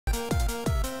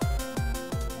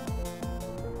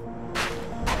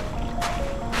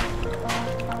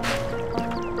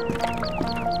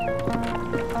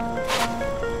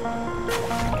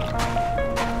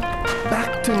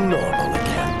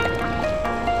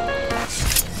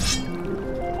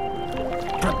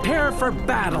Prepare for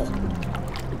battle.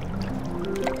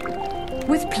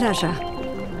 With pleasure.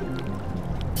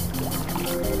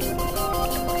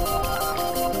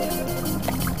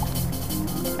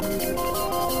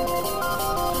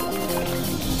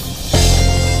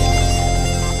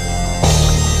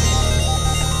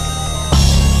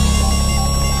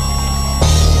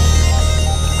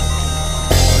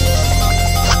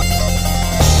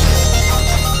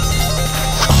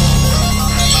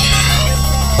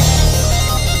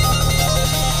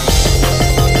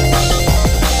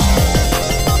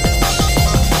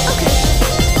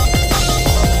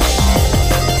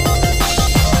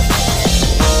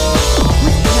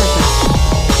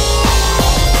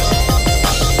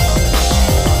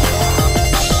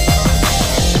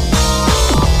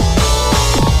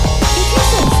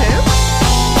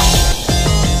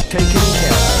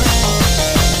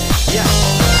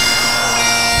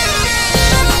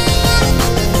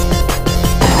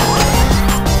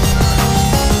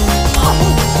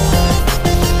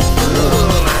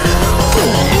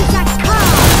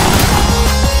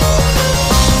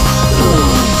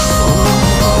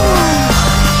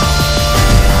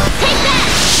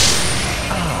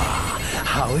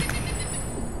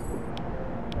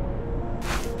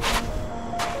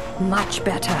 Much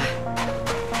better.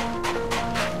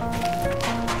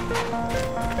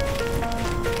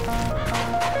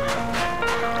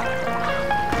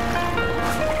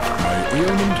 My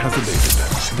ailment has abated.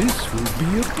 This will be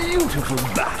a beautiful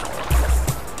battle.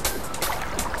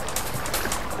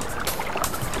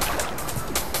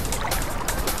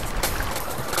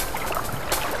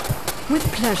 With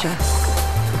pleasure.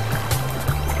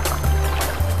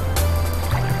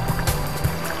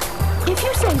 If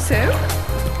you say so.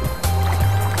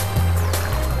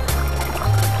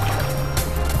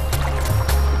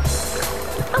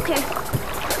 Okay.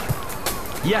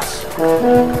 Yes.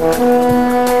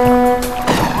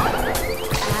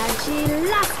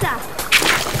 Agilasta.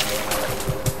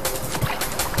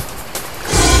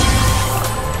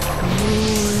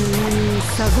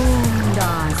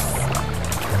 Segundas.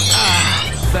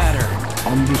 Better.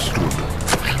 Understood.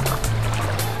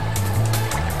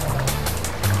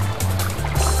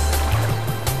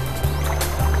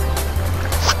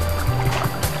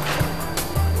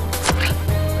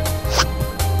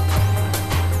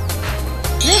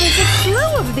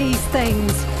 Of these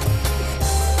things.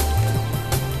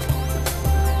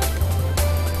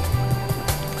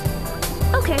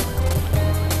 Okay.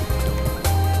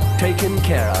 Taken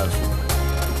care of.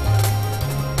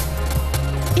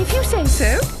 If you say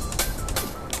so.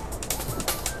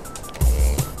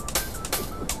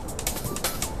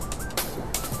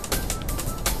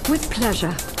 With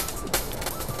pleasure.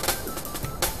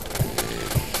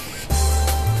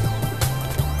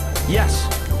 Yes.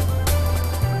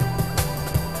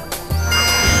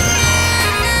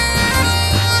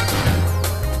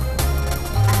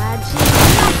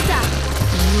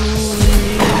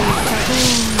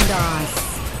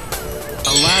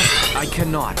 Alas, I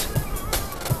cannot.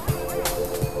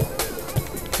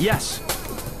 Yes.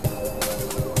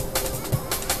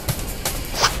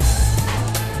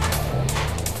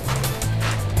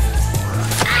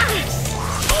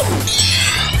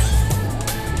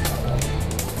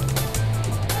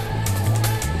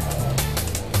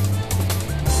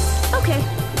 Okay.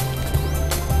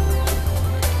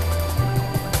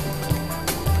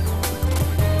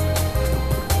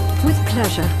 With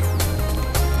pleasure.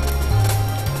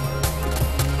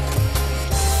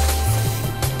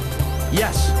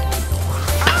 Yes.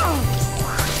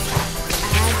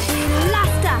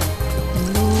 Agilasta.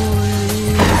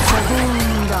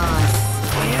 Segundas.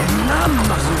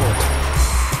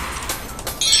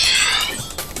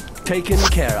 Taken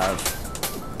care of.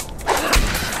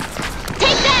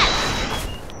 Take that!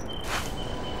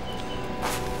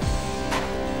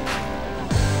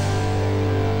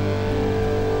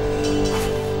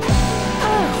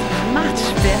 Oh, much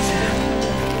better.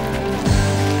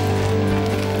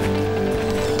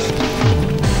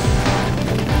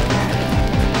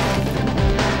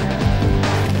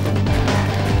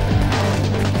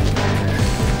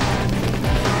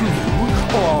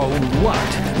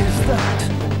 What is that?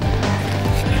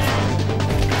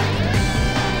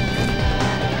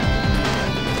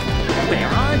 Where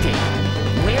are they?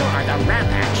 Where are the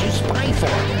Rapacs you spy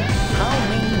for? How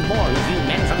many more of you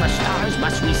men from the stars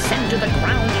must we send to the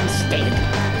ground instead?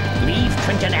 Leave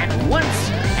Trynton at once,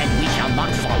 and we shall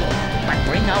not follow. But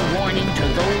bring a warning to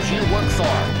those you work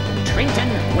for. Trynton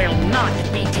will not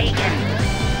be taken.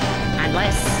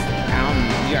 Unless,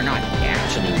 you're not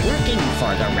actually working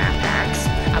for the Rapacs.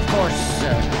 Of course,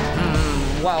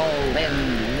 well, then,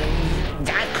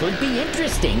 that could be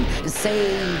interesting.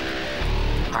 Say,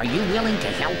 Are you willing to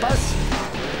help us?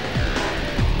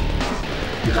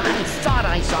 I thought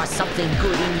I saw something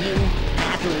good in you.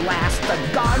 At last, the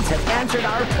gods have answered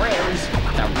our prayers.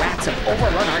 The rats have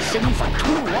overrun our city for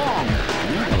too long.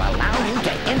 We will allow you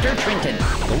to enter Trynton.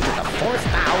 Go to the fourth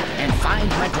bow and find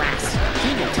Madras.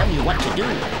 He will tell you what to do.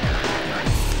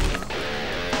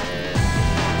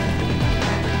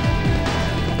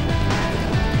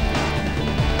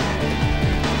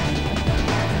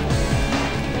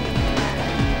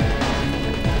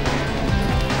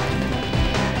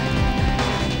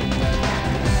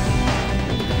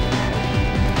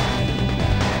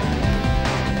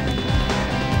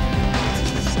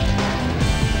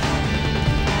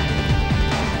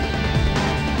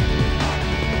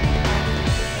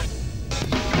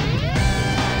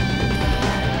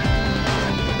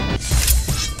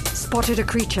 Spotted a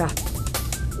creature.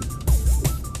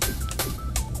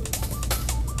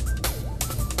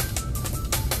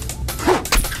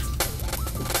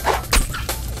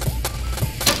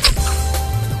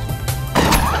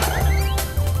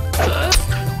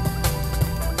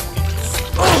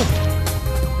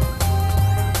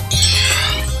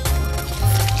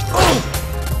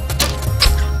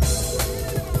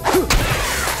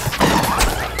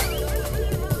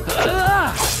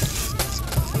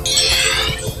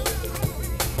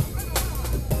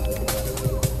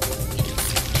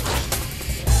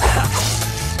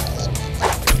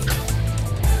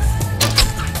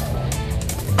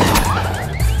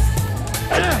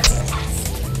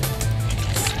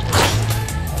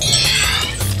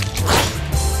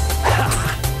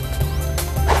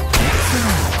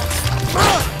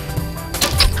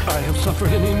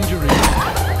 Suffered an injury.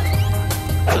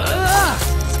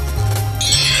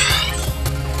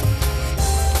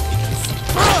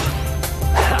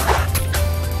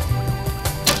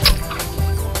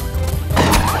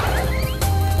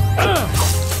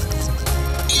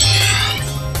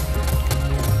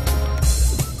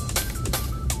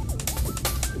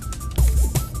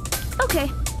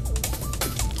 Okay.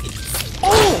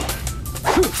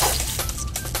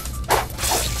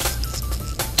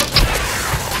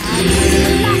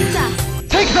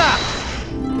 Take that!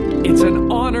 It's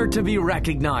an honor to be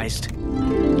recognized.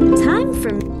 Time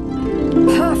for...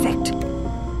 Perfect.